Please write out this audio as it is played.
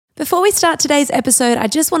Before we start today's episode, I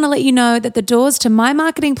just want to let you know that the doors to My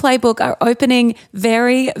Marketing Playbook are opening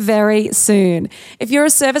very, very soon. If you're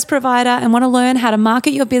a service provider and want to learn how to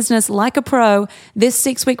market your business like a pro, this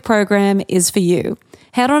 6-week program is for you.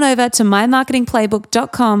 Head on over to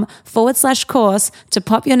mymarketingplaybook.com/course to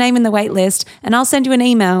pop your name in the wait list, and I'll send you an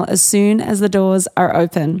email as soon as the doors are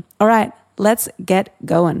open. All right, let's get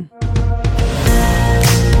going.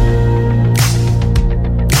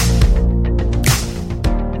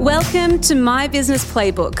 Welcome to My Business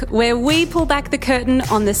Playbook, where we pull back the curtain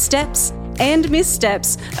on the steps and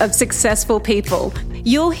missteps of successful people.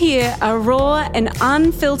 You'll hear a raw and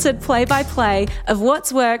unfiltered play-by-play of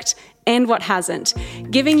what's worked and what hasn't,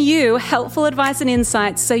 giving you helpful advice and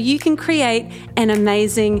insights so you can create an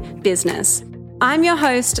amazing business. I'm your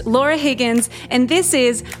host, Laura Higgins, and this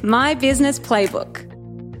is My Business Playbook.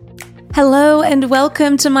 Hello and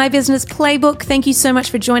welcome to My Business Playbook. Thank you so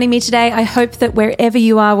much for joining me today. I hope that wherever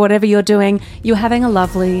you are, whatever you're doing, you're having a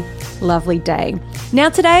lovely, lovely day. Now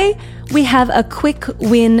today, we have a quick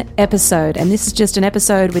win episode, and this is just an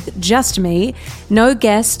episode with just me, no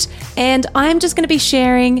guest, and I'm just going to be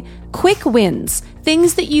sharing quick wins,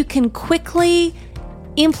 things that you can quickly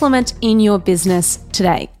implement in your business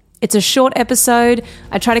today. It's a short episode.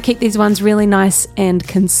 I try to keep these ones really nice and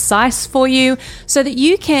concise for you so that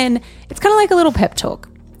you can, it's kind of like a little pep talk.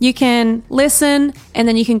 You can listen and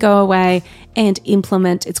then you can go away and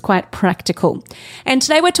implement. It's quite practical. And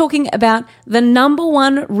today we're talking about the number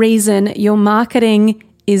one reason your marketing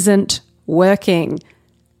isn't working.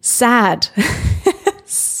 Sad.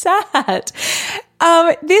 Sad.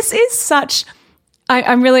 This is such...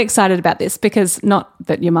 I'm really excited about this because not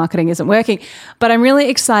that your marketing isn't working, but I'm really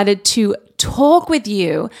excited to talk with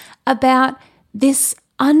you about this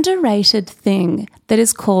underrated thing that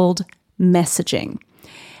is called messaging.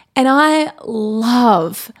 And I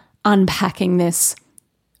love unpacking this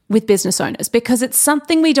with business owners because it's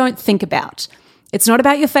something we don't think about. It's not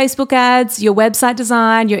about your Facebook ads, your website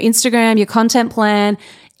design, your Instagram, your content plan,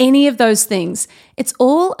 any of those things. It's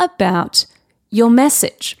all about your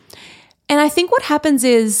message. And I think what happens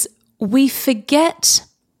is we forget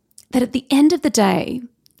that at the end of the day,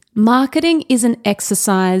 marketing is an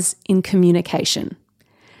exercise in communication.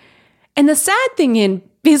 And the sad thing in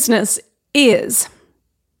business is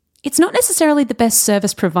it's not necessarily the best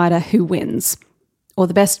service provider who wins, or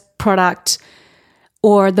the best product,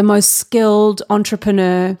 or the most skilled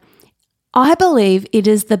entrepreneur. I believe it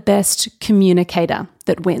is the best communicator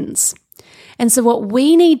that wins. And so what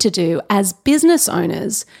we need to do as business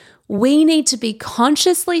owners, we need to be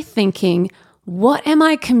consciously thinking, what am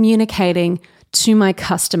I communicating to my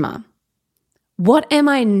customer? What am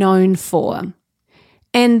I known for?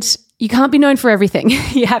 And you can't be known for everything.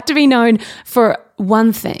 You have to be known for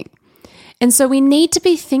one thing. And so we need to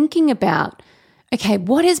be thinking about, okay,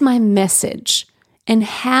 what is my message and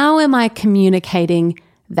how am I communicating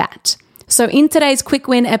that? So in today's quick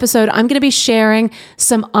win episode, I'm going to be sharing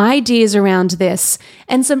some ideas around this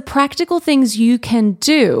and some practical things you can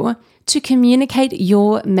do to communicate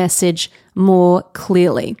your message more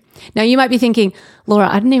clearly. Now, you might be thinking, Laura,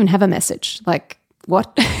 I didn't even have a message. Like,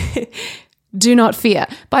 what? Do not fear.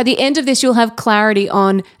 By the end of this, you'll have clarity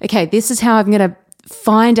on, okay, this is how I'm going to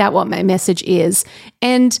find out what my message is.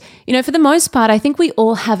 And, for the most part, I think we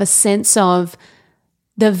all have a sense of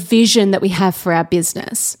the vision that we have for our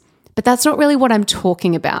business. But that's not really what I'm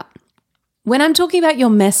talking about. When I'm talking about your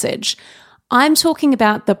message, I'm talking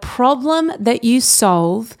about the problem that you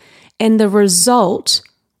solve and the result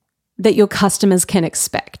that your customers can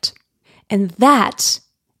expect. And that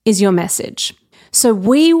is your message. So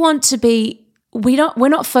we want to be, we're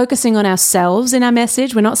not focusing on ourselves in our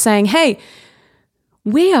message. We're not saying, hey,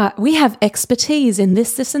 we have expertise in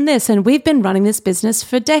this, this, and this, and we've been running this business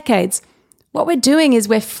for decades. What we're doing is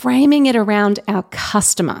we're framing it around our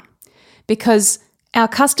customer, because our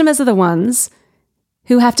customers are the ones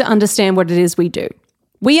who have to understand what it is we do.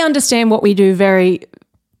 We understand what we do very,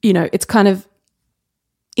 it's kind of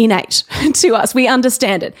innate to us. We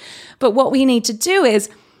understand it. But what we need to do is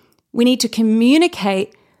we need to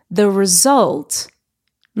communicate the result,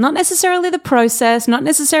 not necessarily the process, not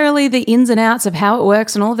necessarily the ins and outs of how it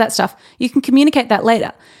works and all of that stuff. You can communicate that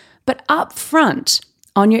later. But up front,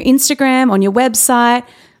 on your Instagram, on your website,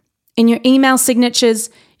 in your email signatures,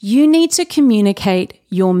 you need to communicate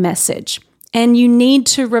your message and you need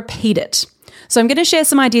to repeat it. So I'm going to share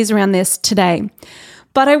some ideas around this today,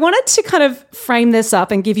 but I wanted to kind of frame this up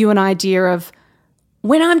and give you an idea of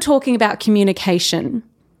when I'm talking about communication,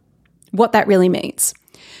 what that really means.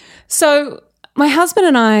 So my husband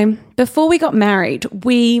and I, before we got married,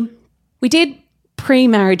 we did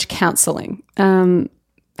pre-marriage counseling.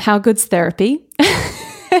 How good's therapy?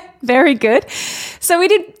 Very good. So we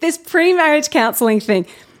did this pre-marriage counseling thing,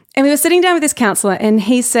 and we were sitting down with this counselor, and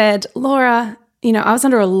he said, Laura, I was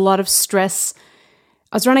under a lot of stress.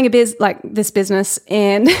 I was running this business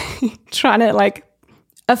and trying to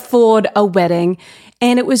afford a wedding,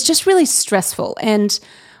 and it was just really stressful, and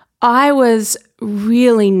I was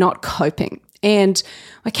really not coping. And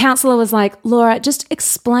my counselor was like, Laura, just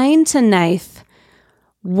explain to Nath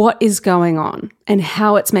what is going on and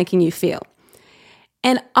how it's making you feel.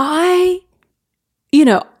 And I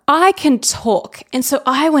can talk. And so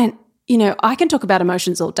I went, I can talk about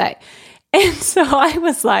emotions all day. And so I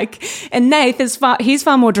was like, and Nath he's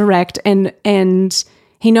far more direct and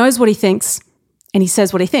he knows what he thinks and he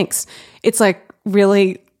says what he thinks. It's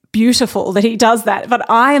really beautiful that he does that. But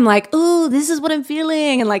I am like, oh, this is what I'm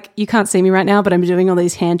feeling. And you can't see me right now, but I'm doing all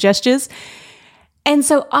these hand gestures. And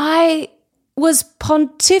so I was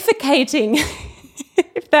pontificating,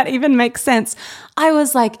 if that even makes sense. I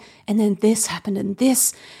was like, and then this happened and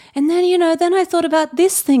this. And then, then I thought about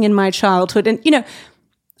this thing in my childhood. And,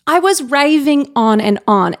 I was raving on and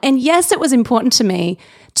on. And yes, it was important to me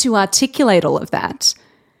to articulate all of that.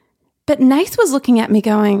 But Nath was looking at me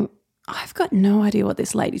going, I've got no idea what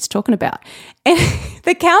this lady's talking about. And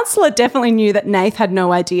the counselor definitely knew that Nath had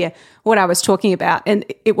no idea what I was talking about, and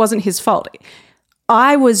it wasn't his fault.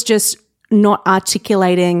 I was just not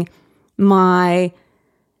articulating I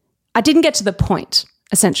didn't get to the point,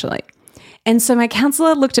 essentially. And so my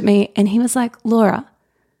counselor looked at me and he was like, Laura,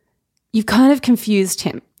 you've kind of confused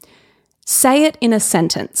him. Say it in a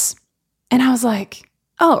sentence. And I was like,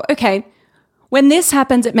 oh, okay. When this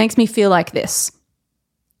happens, it makes me feel like this.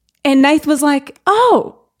 And Nath was like,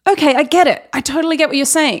 oh, okay, I get it. I totally get what you're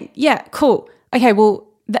saying. Yeah, cool. Okay, well,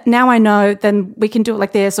 now I know, then we can do it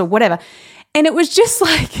like this or whatever. And it was just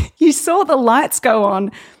like you saw the lights go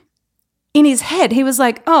on in his head. He was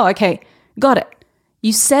like, oh, okay, got it.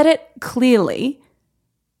 You said it clearly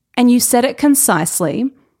and you said it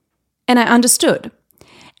concisely and I understood.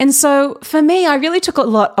 And so for me, I really took a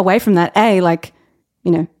lot away from that.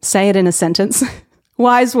 Say it in a sentence,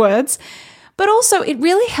 wise words. But also it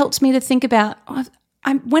really helped me to think about,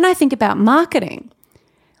 when I think about marketing,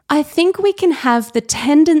 I think we can have the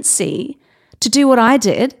tendency to do what I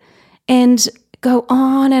did and go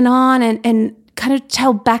on and kind of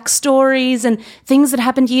tell backstories and things that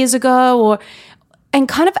happened years ago and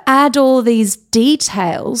kind of add all these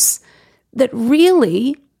details that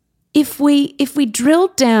really, if we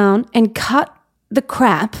drilled down and cut the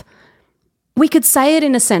crap, we could say it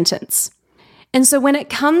in a sentence. And so when it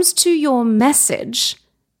comes to your message,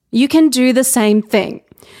 you can do the same thing.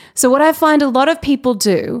 So what I find a lot of people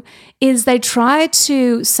do is they try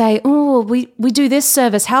to say, oh, we do this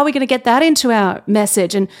service. How are we going to get that into our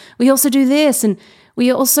message? And we also do this. And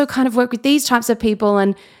we also kind of work with these types of people.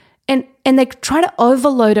 And they try to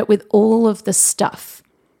overload it with all of the stuff.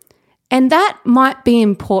 And that might be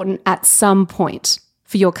important at some point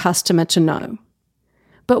for your customer to know.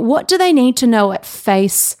 But what do they need to know at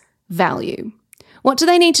face value? What do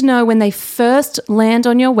they need to know when they first land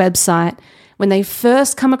on your website, when they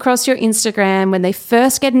first come across your Instagram, when they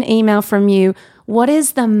first get an email from you? What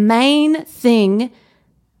is the main thing?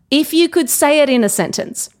 If you could say it in a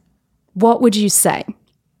sentence, what would you say?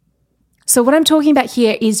 So what I'm talking about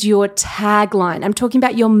here is your tagline. I'm talking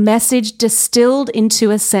about your message distilled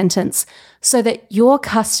into a sentence so that your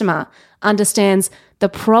customer understands the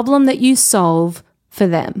problem that you solve for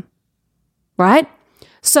them, right?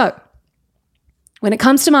 So when it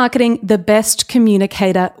comes to marketing, the best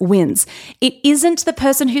communicator wins. It isn't the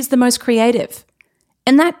person who's the most creative.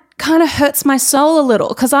 And that kind of hurts my soul a little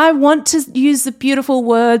because I want to use the beautiful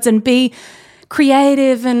words and be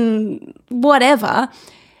creative and whatever.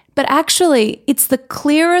 But actually, it's the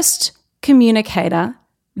clearest communicator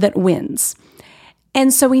that wins.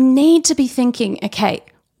 And so we need to be thinking, okay,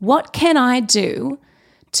 what can I do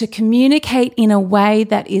to communicate in a way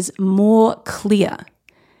that is more clear?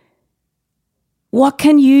 What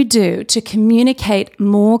can you do to communicate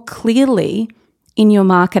more clearly in your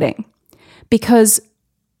marketing? Because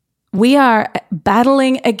we are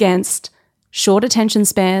battling against short attention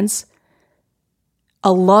spans,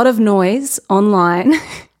 a lot of noise online,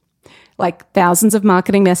 like thousands of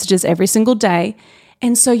marketing messages every single day.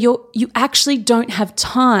 And so you actually don't have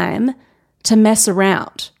time to mess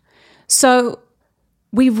around. So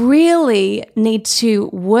we really need to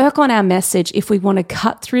work on our message if we want to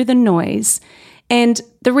cut through the noise. And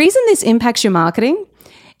the reason this impacts your marketing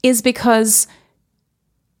is because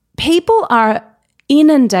people are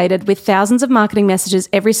inundated with thousands of marketing messages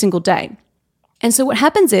every single day. And so what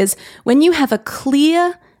happens is when you have a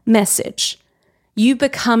clear message, you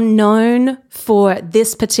become known for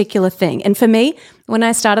this particular thing. And for me, when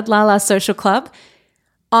I started La Social Club,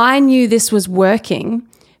 I knew this was working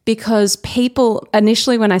because people,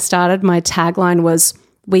 initially when I started, my tagline was,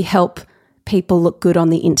 we help people look good on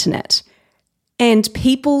the internet. And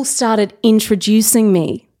people started introducing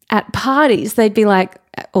me at parties. They'd be like,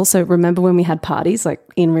 also remember when we had parties, like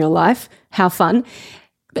in real life, how fun.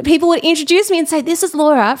 But people would introduce me and say, this is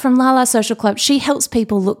Laura from La Social Club. She helps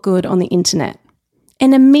people look good on the internet.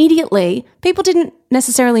 And immediately, people didn't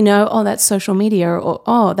necessarily know, oh, that's social media, or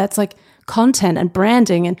oh, that's like content and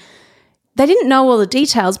branding. And they didn't know all the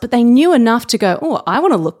details, but they knew enough to go, oh, I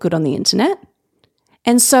want to look good on the internet.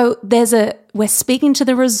 And so we're speaking to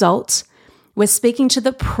the result, we're speaking to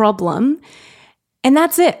the problem, and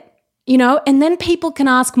that's it, and then people can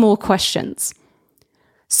ask more questions.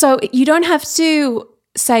 So you don't have to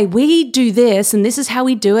say, we do this, and this is how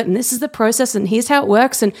we do it, and this is the process, and here's how it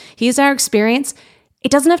works, and here's our experience. It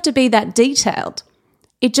doesn't have to be that detailed.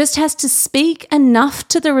 It just has to speak enough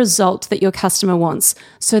to the result that your customer wants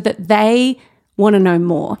so that they want to know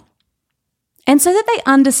more. And so that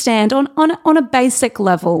they understand on a basic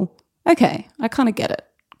level, okay, I kind of get it.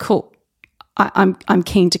 Cool. I'm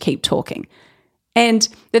keen to keep talking. And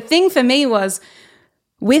the thing for me was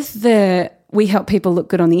with the we help people look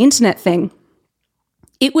good on the internet thing,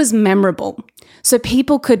 it was memorable. So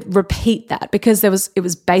people could repeat that because it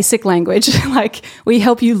was basic language, like we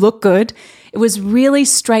help you look good. It was really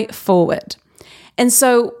straightforward. And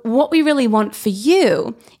so what we really want for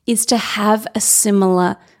you is to have a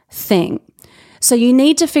similar thing. So you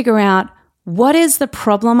need to figure out, what is the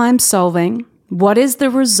problem I'm solving? What is the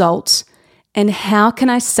result? And how can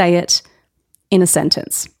I say it in a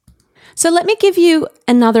sentence? So let me give you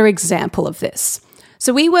another example of this.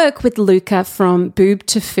 So we work with Luca from Boob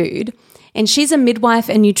to Food, and she's a midwife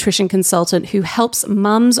and nutrition consultant who helps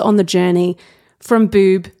mums on the journey from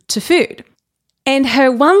boob to food. And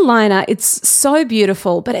her one-liner, it's so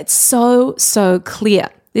beautiful, but it's so, so clear.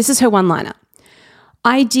 This is her one-liner.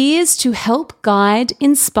 Ideas to help guide,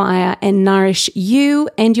 inspire, and nourish you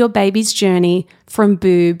and your baby's journey from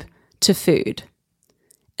boob to food.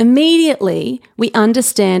 Immediately, we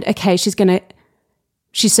understand, okay,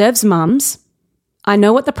 she serves mums. I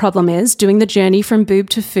know what the problem is, doing the journey from boob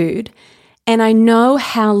to food. And I know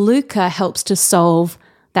how Luca helps to solve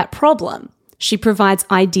that problem. She provides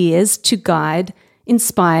ideas to guide,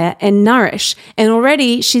 inspire, and nourish. And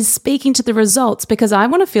already she's speaking to the results because I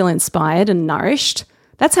want to feel inspired and nourished.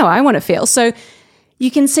 That's how I want to feel. So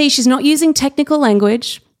you can see she's not using technical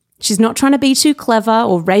language. She's not trying to be too clever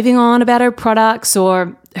or raving on about her products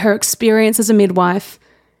or her experience as a midwife.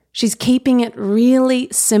 She's keeping it really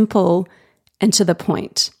simple and to the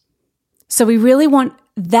point. So we really want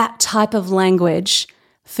that type of language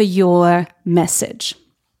for your message.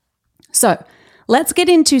 So let's get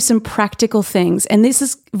into some practical things. And this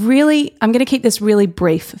is really, I'm going to keep this really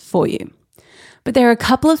brief for you. But there are a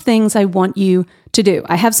couple of things I want you to do.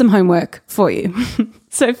 I have some homework for you.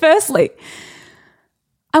 So firstly,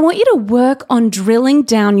 I want you to work on drilling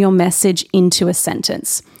down your message into a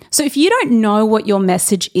sentence. So if you don't know what your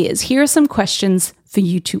message is, here are some questions for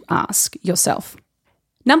you to ask yourself.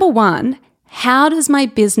 Number one, how does my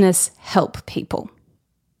business help people?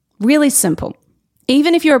 Really simple.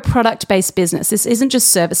 Even if you're a product-based business, this isn't just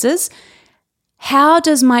services. How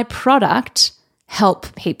does my product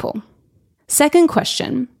help people? Second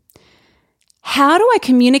question, how do I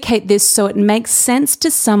communicate this so it makes sense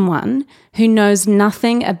to someone who knows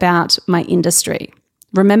nothing about my industry?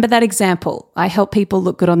 Remember that example. I help people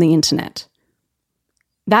look good on the internet.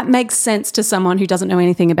 That makes sense to someone who doesn't know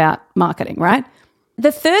anything about marketing, right?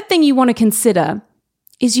 The third thing you want to consider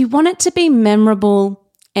is you want it to be memorable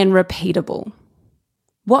and repeatable.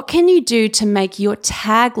 What can you do to make your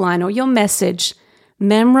tagline or your message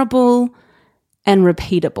memorable and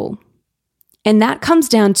repeatable? And that comes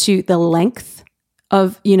down to the length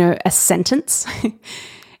of, a sentence.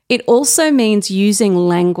 It also means using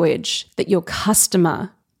language that your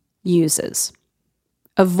customer uses.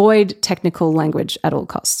 Avoid technical language at all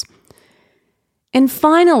costs. And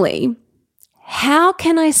finally, how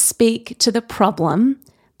can I speak to the problem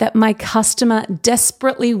that my customer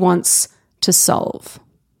desperately wants to solve?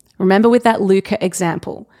 Remember with that Luca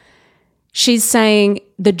example, she's saying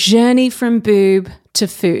the journey from boob to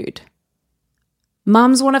food.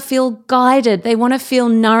 Mums want to feel guided. They want to feel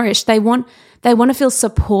nourished. They want to feel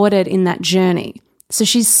supported in that journey. So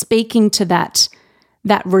she's speaking to that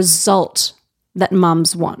result that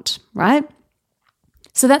mums want, right?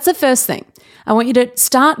 So that's the first thing. I want you to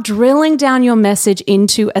start drilling down your message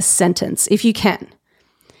into a sentence if you can.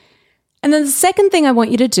 And then the second thing I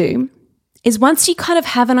want you to do is once you kind of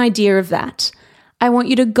have an idea of that, I want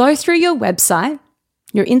you to go through your website,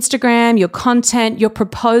 your Instagram, your content, your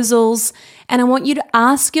proposals, and I want you to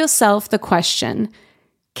ask yourself the question,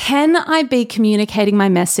 can I be communicating my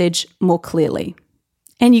message more clearly?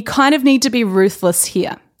 And you kind of need to be ruthless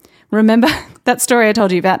here. Remember that story I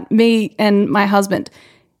told you about me and my husband?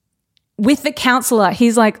 With the counselor,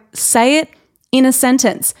 he's like, say it in a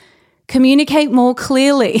sentence. Communicate more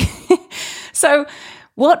clearly. So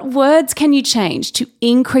what words can you change to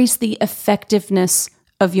increase the effectiveness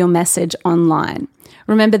of your message online?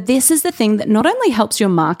 Remember, this is the thing that not only helps your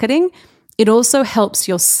marketing, it also helps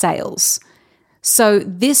your sales. So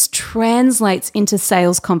this translates into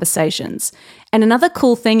sales conversations. And another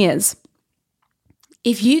cool thing is,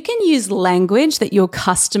 if you can use language that your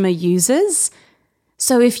customer uses,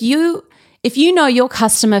 so if you know your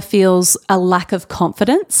customer feels a lack of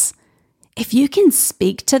confidence, if you can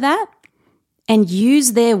speak to that and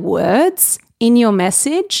use their words in your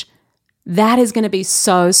message, that is going to be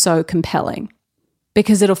so, so compelling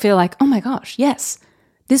because it'll feel like, oh my gosh, yes,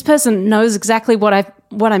 this person knows exactly what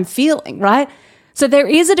I'm feeling, right? So there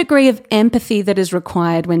is a degree of empathy that is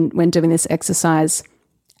required when doing this exercise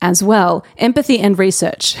as well, empathy and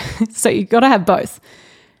research. So you've got to have both.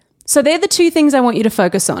 So they're the two things I want you to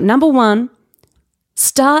focus on. Number one,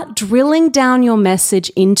 start drilling down your message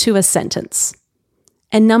into a sentence.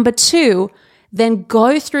 And number two, then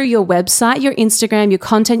go through your website, your Instagram, your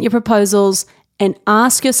content, your proposals, and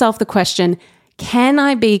ask yourself the question, can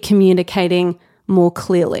I be communicating more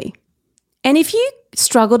clearly? And if you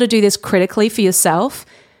struggle to do this critically for yourself,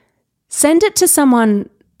 send it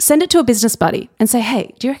to a business buddy and say,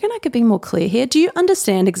 hey, do you reckon I could be more clear here? Do you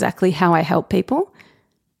understand exactly how I help people?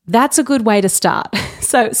 That's a good way to start.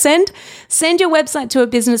 So send your website to a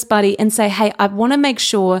business buddy and say, hey, I want to make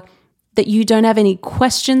sure that you don't have any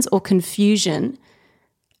questions or confusion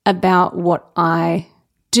about what I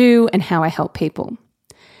do and how I help people.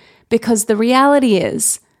 Because the reality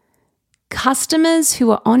is, customers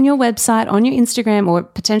who are on your website, on your Instagram, or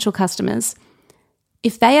potential customers,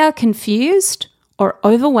 if they are confused or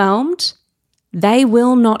overwhelmed, they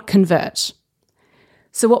will not convert.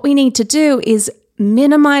 So what we need to do is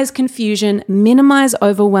minimize confusion, minimize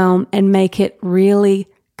overwhelm, and make it really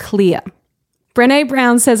clear. Brené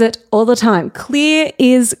Brown says it all the time. Clear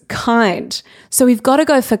is kind. So we've got to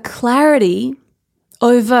go for clarity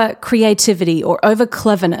over creativity or over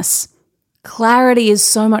cleverness. Clarity is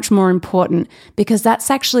so much more important because that's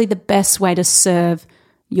actually the best way to serve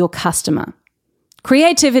your customer.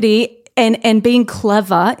 Creativity and being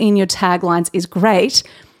clever in your taglines is great,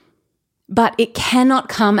 but it cannot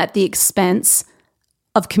come at the expense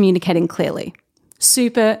of communicating clearly.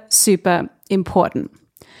 Super, super important.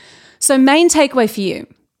 So main takeaway for you,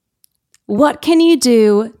 what can you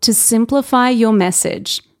do to simplify your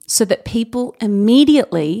message so that people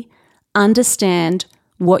immediately understand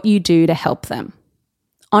what you do to help them?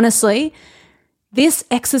 Honestly, this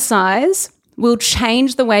exercise will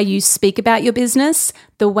change the way you speak about your business,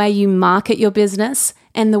 the way you market your business,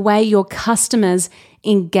 and the way your customers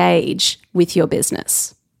engage with your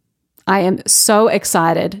business. I am so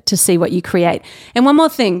excited to see what you create. And one more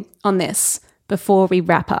thing on this before we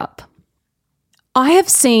wrap up. I have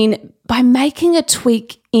seen, by making a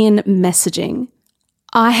tweak in messaging,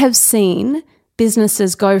 I have seen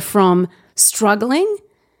businesses go from struggling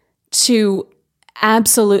to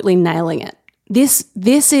absolutely nailing it. This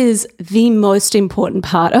is the most important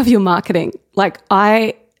part of your marketing. Like,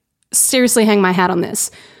 I seriously hang my hat on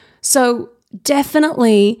this. So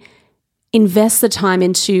definitely invest the time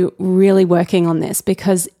into really working on this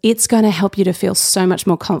because it's going to help you to feel so much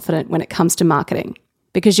more confident when it comes to marketing.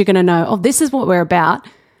 Because you're going to know, oh, this is what we're about.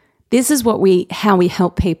 This is how we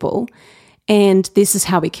help people. And this is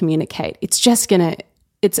how we communicate. It's a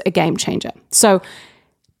game changer. So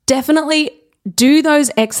definitely do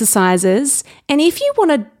those exercises. And if you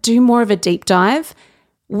want to do more of a deep dive,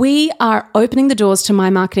 we are opening the doors to My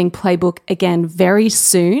Marketing Playbook again very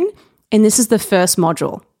soon. And this is the first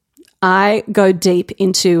module. I go deep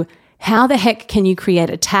into how the heck can you create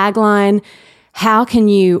a tagline? How can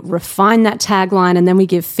you refine that tagline? And then we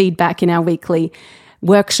give feedback in our weekly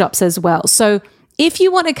workshops as well. So if you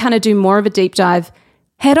want to kind of do more of a deep dive,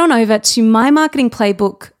 head on over to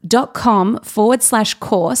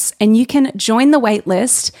mymarketingplaybook.com/course and you can join the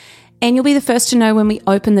waitlist and you'll be the first to know when we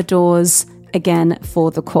open the doors again for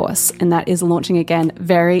the course. And that is launching again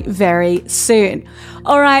very, very soon.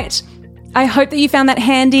 All right. I hope that you found that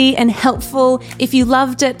handy and helpful. If you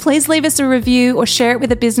loved it, please leave us a review or share it with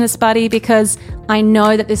a business buddy because I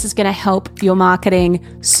know that this is going to help your marketing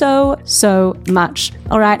so, so much.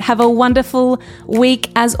 All right, have a wonderful week.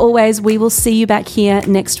 As always, we will see you back here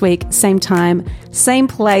next week, same time, same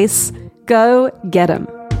place. Go get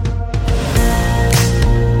 'em.